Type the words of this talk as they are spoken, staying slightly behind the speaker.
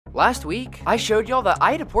Last week, I showed y'all that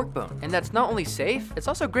I ate a pork bone, and that's not only safe, it's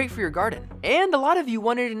also great for your garden. And a lot of you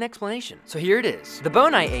wanted an explanation, so here it is. The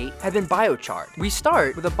bone I ate had been biochar. We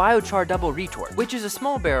start with a biochar double retort, which is a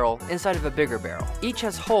small barrel inside of a bigger barrel. Each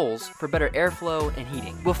has holes for better airflow and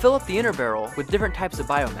heating. We'll fill up the inner barrel with different types of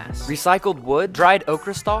biomass: recycled wood, dried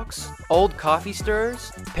okra stalks, old coffee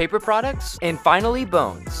stirrers, paper products, and finally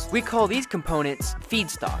bones. We call these components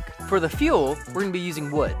feedstock. For the fuel, we're gonna be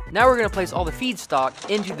using wood. Now we're gonna place all the feedstock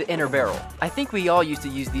into the inner barrel. I think we all used to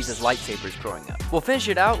use these as lightsabers growing up. We'll finish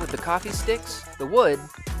it out with the coffee sticks, the wood,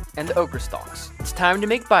 and the okra stalks. It's time to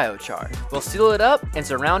make biochar. We'll seal it up and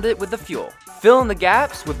surround it with the fuel. Fill in the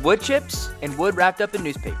gaps with wood chips and wood wrapped up in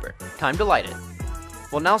newspaper. Time to light it.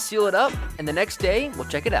 We'll now seal it up, and the next day, we'll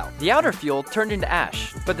check it out. The outer fuel turned into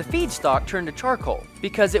ash, but the feedstock turned to charcoal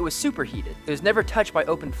because it was superheated. It was never touched by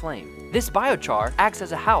open flame. This biochar acts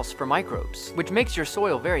as a house for microbes, which makes your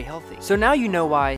soil very healthy. So now you know why